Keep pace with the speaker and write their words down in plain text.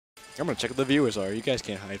I'm gonna check what the viewers are. You guys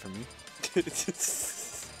can't hide from me.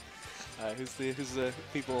 Alright, who's the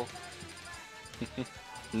people?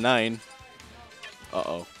 9.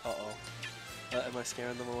 Uh-oh. Uh-oh. Am I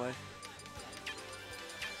scaring them away?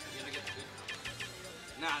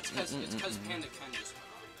 Nah, it's because PandaKen just went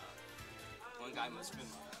on. One guy must have been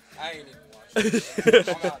like, I ain't even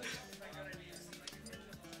watching. I'm out of here.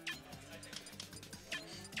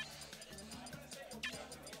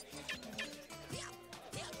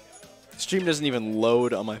 Stream doesn't even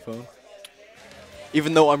load on my phone.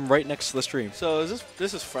 Even though I'm right next to the stream. So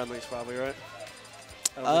this is friendlies probably, right?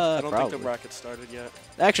 I don't think the bracket started yet.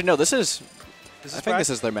 Actually, no, this is... I think bracket? this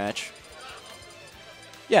is their match.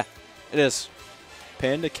 Yeah, it is.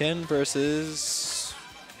 PandaKen versus...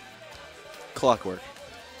 Clockwork.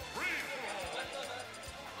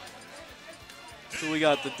 So we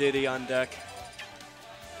got the Diddy on deck.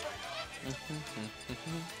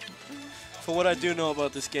 For what I do know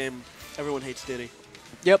about this game, everyone hates Diddy.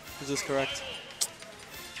 Yep. Is this correct?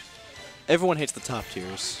 Everyone hates the top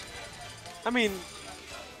tiers. I mean,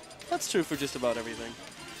 that's true for just about everything.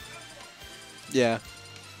 Yeah.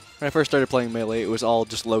 When I first started playing Melee, it was all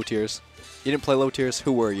just low tiers. You didn't play low tiers?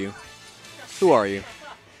 Who were you? Who are you?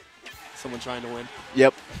 Someone trying to win.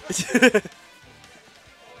 Yep.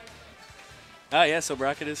 Ah, yeah, so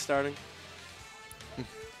bracket is starting.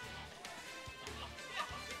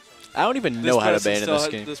 I don't even know how to ban in this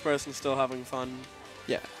game. This person's still having fun.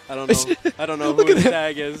 Yeah. I don't know. I don't know who his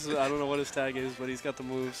tag is. I don't know what his tag is, but he's got the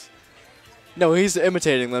moves. No, he's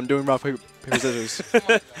imitating them, doing rock, paper, scissors.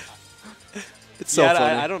 It's so funny.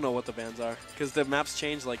 I don't know what the bans are, because the maps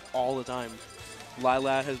change, like, all the time.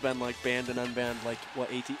 Lilat has been, like, banned and unbanned, like, what,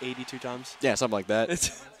 82 times? Yeah, something like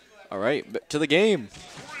that. All right, to the game.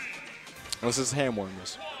 This is hand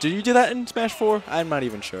warmers. Did you do that in Smash 4? I'm not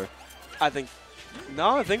even sure. I think...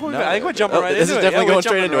 No, I think we're jumping right into it. This is definitely going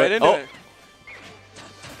straight into it. Oh.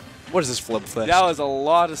 What is this flip flash? That was a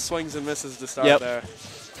lot of swings and misses to start there.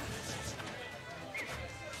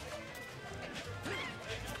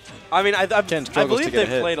 I mean, I believe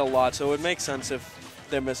they've played a lot, so it would make sense if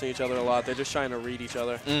they're missing each other a lot. They're just trying to read each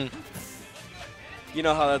other. You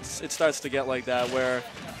know how it starts to get like that, where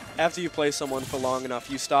after you play someone for long enough,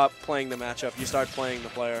 you stop playing the matchup, you start playing the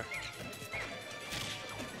player.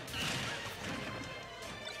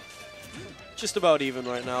 Just about even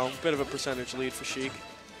right now. Bit of a percentage lead for Sheik.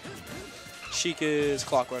 Sheik is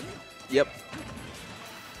Clockwork. Yep.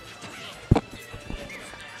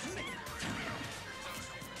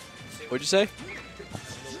 What'd you say?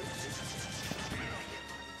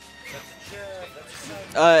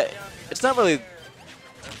 It's not really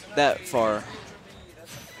that far.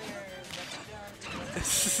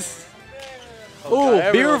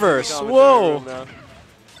 Oh, B reverse. Whoa.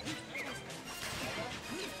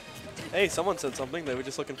 Hey, someone said something. They were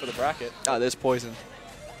just looking for the bracket. Ah, there's poison.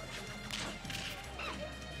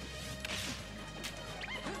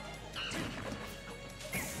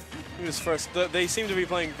 He was first. They seem to be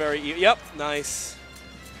playing very Yep, nice.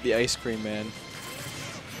 The ice cream man.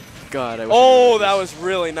 God, I wish Oh, that was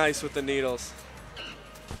really nice with the needles.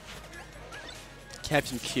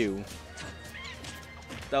 Captain Q.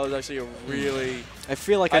 That was actually a really... I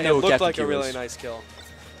feel like I know what Captain Q looked like Q a really is. nice kill,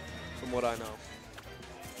 from what I know.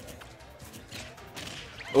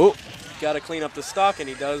 Oh. Got to clean up the stock, and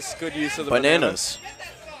he does. Good use of the bananas.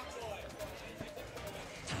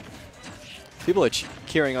 People are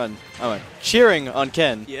cheering on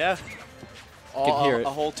Ken. Yeah. You can hear it. A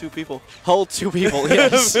whole 2 people. Whole 2 people,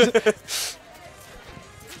 yes.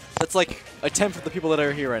 That's like a tenth of the people that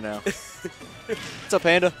are here right now. What's up,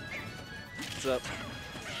 Panda? What's up?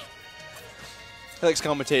 He likes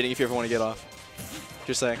commentating if you ever want to get off.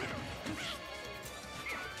 Just saying.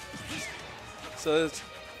 So it's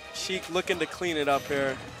Sheik looking to clean it up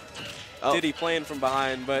here. Oh. Diddy playing from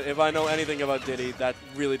behind, but if I know anything about Diddy, that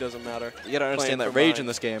really doesn't matter. You gotta understand that rage in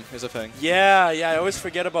this game is a thing. Yeah, I always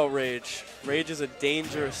forget about rage. Rage is a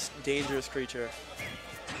dangerous, dangerous creature.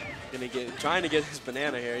 Trying to get his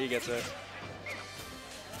banana here. He gets it.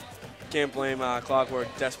 Can't blame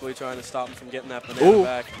Clockwork desperately trying to stop him from getting that banana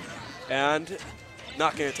back. And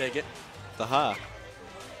not gonna take it. The ha.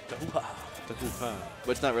 The hoo-ha. The hoo-ha.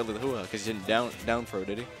 But it's not really the hoo-ha because he didn't down throw,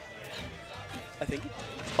 did he? I think.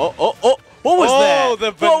 Oh! What was that? Oh,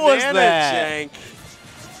 the banana jank.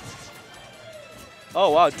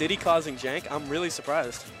 Oh, wow. Diddy causing jank? I'm really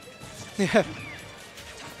surprised. Yeah.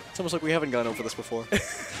 It's almost like we haven't gone over this before.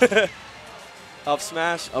 Up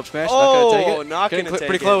smash. Up smash. Oh, not gonna take it. Not gonna take it.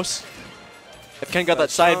 Pretty close. If Ken got that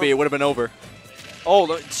side B, it would have been over. Oh,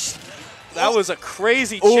 look. That was a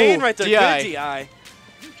crazy chain right there. DI. Good DI.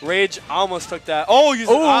 Rage almost took that. Oh,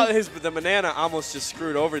 the banana almost just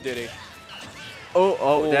screwed over Diddy.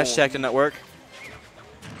 Dash attack did not work.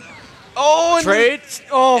 Oh, trade.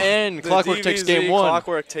 And Clockwork takes game 1.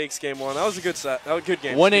 Clockwork takes game 1. That was a good set. That was a good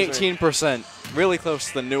game. 118%. Really close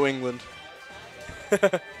to the New England.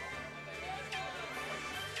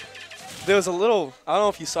 There was a little, I don't know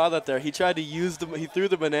if you saw that there. He tried to he threw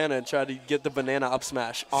the banana and tried to get the banana up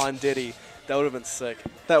smash on Diddy. That would have been sick.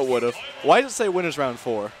 That would have. Why does it say winners round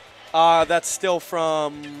 4? That's still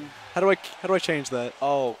from. How do I change that?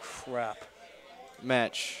 Oh crap.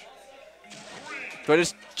 Match. Do I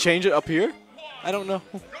just change it up here? I don't know.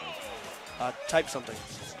 Type something.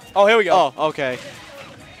 Oh, here we go. Oh, okay.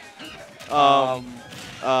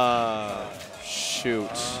 Shoot.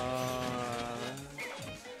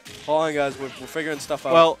 Hold on, guys. We're figuring stuff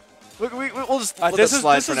out. Well, we'll just let this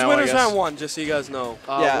slide is for now, winners I guess. round 1, just so you guys know.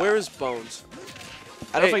 Yeah. Where is Bones?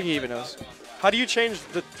 I don't think he even knows. How do you change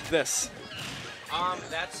this?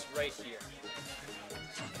 That's right here.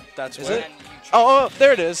 That's is where. it? Oh,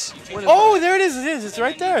 there it is. Oh, there it is. It is. It's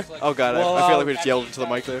right there. Oh, God. Well, I feel like we just yelled into the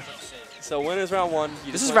mic there. So winners round 1.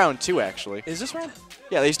 This is round 2, actually. Is this round?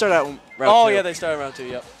 Yeah, they start out round 2. Oh, yeah, they started round 2,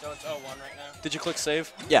 yep. So it's 0-1 right now? Did you click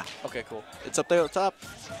save? Yeah. Okay, cool. It's up there at the top.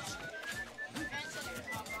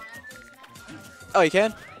 Oh, you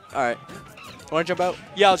can? All right. Want to jump out?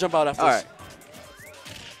 Yeah, I'll jump out after All this. right.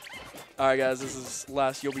 All right, guys, this is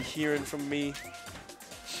last you'll be hearing from me.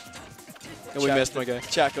 And we missed my guy.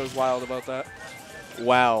 Chat goes wild about that.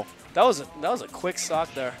 Wow. That was a quick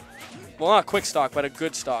stock there. Well, not a quick stock, but a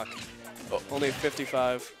good stock. Oh, only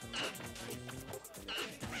 55.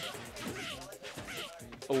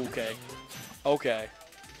 Okay. Okay.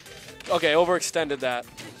 Okay, overextended that.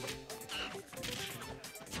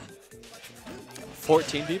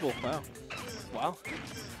 14 people. Wow. Wow.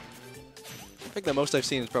 I think the most I've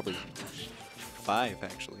seen is probably 5,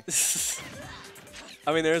 actually.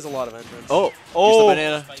 I mean, there is a lot of entrants. Oh, use the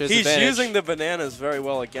banana. He's using the bananas very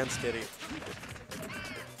well against Diddy.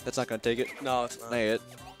 That's not going to take it. No, it's not. Not yet.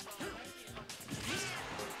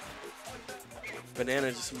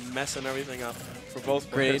 Banana just messing everything up for both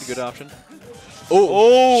Grenade, players. good option.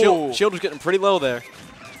 Oh! Shield was getting pretty low there.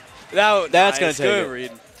 That's nice. Going to take good it.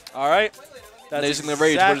 read. All right. That's using the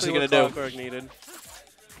rage. What is he going to do? Clockwork needed.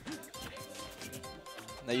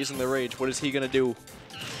 Now using the rage. What is he going to do?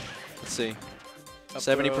 Let's see. Up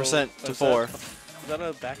 70% throw. to 4. Is that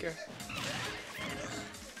a back air?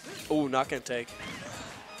 Oh, not going to take.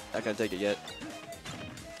 Not going to take it yet.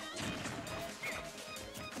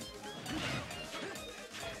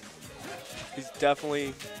 He's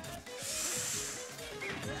definitely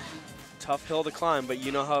tough hill to climb, but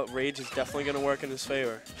you know how Rage is definitely going to work in his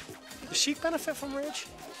favor. Does she benefit from Rage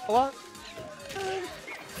a lot? I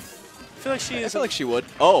feel like she is. I feel like she would.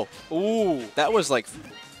 Oh. Ooh. That was like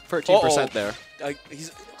 13% there.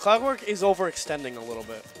 Clockwork is overextending a little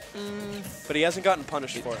bit, but he hasn't gotten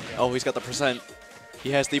punished for it yet. Oh, he's got the percent. He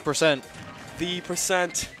has the percent. The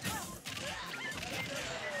percent.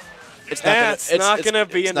 It's not gonna. It's not gonna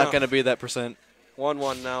be It's enough. not gonna be that percent.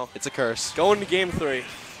 1-1 now. It's a curse. Going to game 3.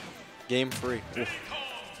 Game 3.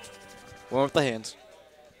 One with the hands.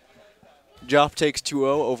 Jop takes 2-0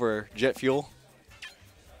 over Jet Fuel.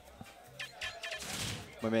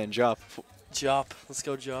 My man Jop. Jop. Let's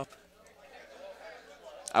go, Jop.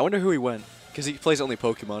 I wonder who he went, because he plays only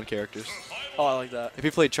Pokemon characters. Oh, I like that. If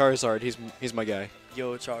he played Charizard, he's my guy.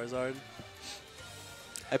 Yo, Charizard.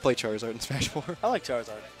 I play Charizard in Smash 4. I like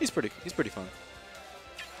Charizard. He's pretty fun.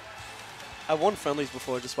 I won friendlies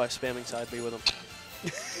before just by spamming side B with him.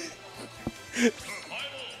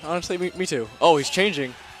 Honestly, me too. Oh, he's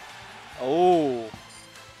changing. Oh.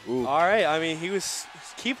 Ooh. All right. I mean, he was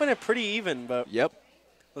keeping it pretty even, but Yep.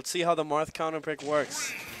 let's see how the Marth counter pick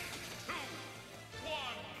works.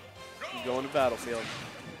 Going to Battlefield.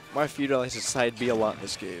 Marth utilizes side B a lot in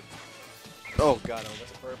this game. Oh god, oh,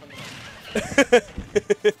 that's a burp.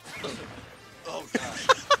 Oh, God.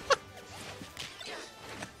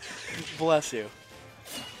 Bless you.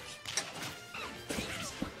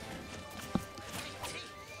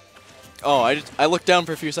 Oh, I looked down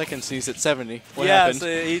for a few seconds and he's at 70. What yeah, happened?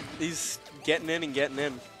 so he's getting in and getting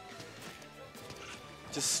in.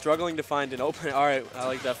 Just struggling to find an open. All right, I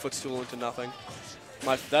like that footstool into nothing.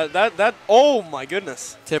 Oh my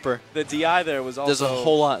goodness. Tipper. The DI there was also. There's a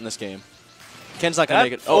whole lot in this game. Ken's not gonna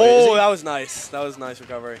make it. Oh, that was nice. That was nice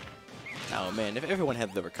recovery. Oh man, if everyone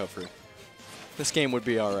had the recovery, this game would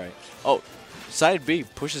be all right. Oh, side B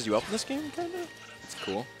pushes you up in this game, kinda. That's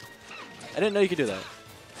cool. I didn't know you could do that.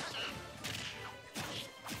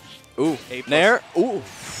 Ooh, Nair. Ooh.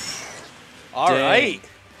 All right.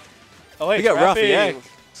 Oh wait, he got rough. Yeah.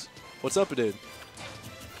 Frappy. What's up, dude?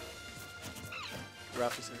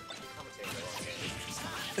 ref is here.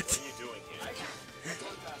 What are you doing here?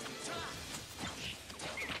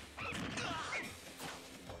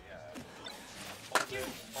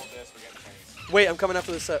 Hold this, we're getting Chinese. Wait, I'm coming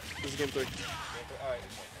after this set. This is game 3. Alright.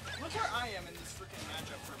 Look where I am in this freaking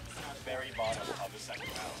matchup for Very bottom of the second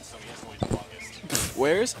round, so he has to wait the longest.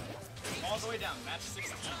 Where's? all the way down, match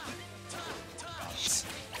 16.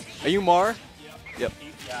 Are you Mar? Yep.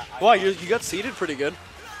 Yeah, Wow, you got seated pretty good.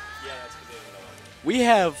 yeah, that's because they didn't know. We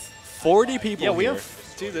have 40 people Yeah, we here.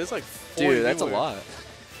 have. Dude, there's like 40 Dude, that's a people here. lot.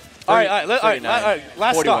 All right, all right, 39,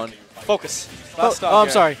 last 41. stock. Focus. Oh, Last stock. I'm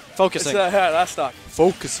here. sorry. It's, Focusing. last stock.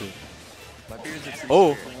 Focusing.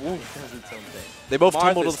 Oh. They both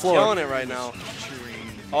tumbled to the Martha's floor. killing it right now.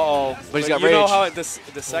 Uh-oh. But he's got you know rage. how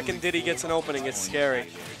the second Diddy gets an opening, it's scary.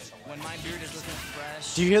 When my beard is looking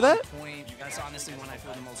fresh, Do you hear that? point, that's honestly when I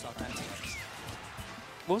feel the most authentic.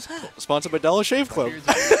 What was that? Sponsored by Dollar Shave Club.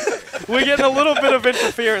 We're getting a little bit of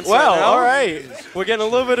interference Wow, right now. all right. We're getting a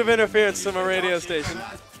little bit of interference from a radio station.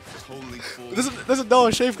 There's a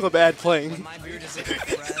Dollar Shave Club ad When playing. my beard is looking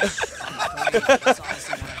fresh, that's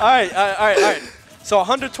honestly when All right. So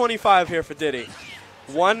 125 here for Diddy.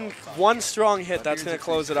 One strong hit, that's going to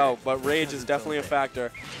close it out, but rage is definitely a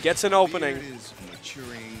factor. Gets an opening.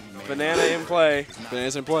 Banana in play.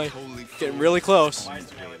 Bananas in play. Getting really close. when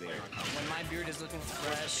my beard is looking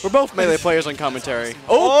fresh. We're both melee players on commentary.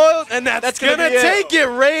 Oh, and that's gonna going to be it. take it,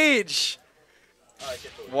 rage.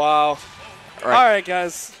 Wow. All right,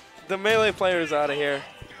 guys. The melee player is out of here.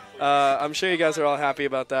 I'm sure you guys are all happy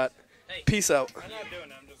about that. Peace out.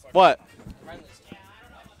 What?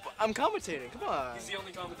 I'm commentating. Come on. He's the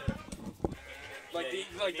only commentator. Like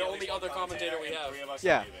the only other commentator we have.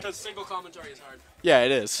 Yeah. Because single commentary is hard. Yeah,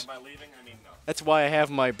 it is. Am I leaving? I mean, no. That's why I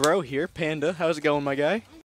have my bro here, Panda. How's it going, my guy?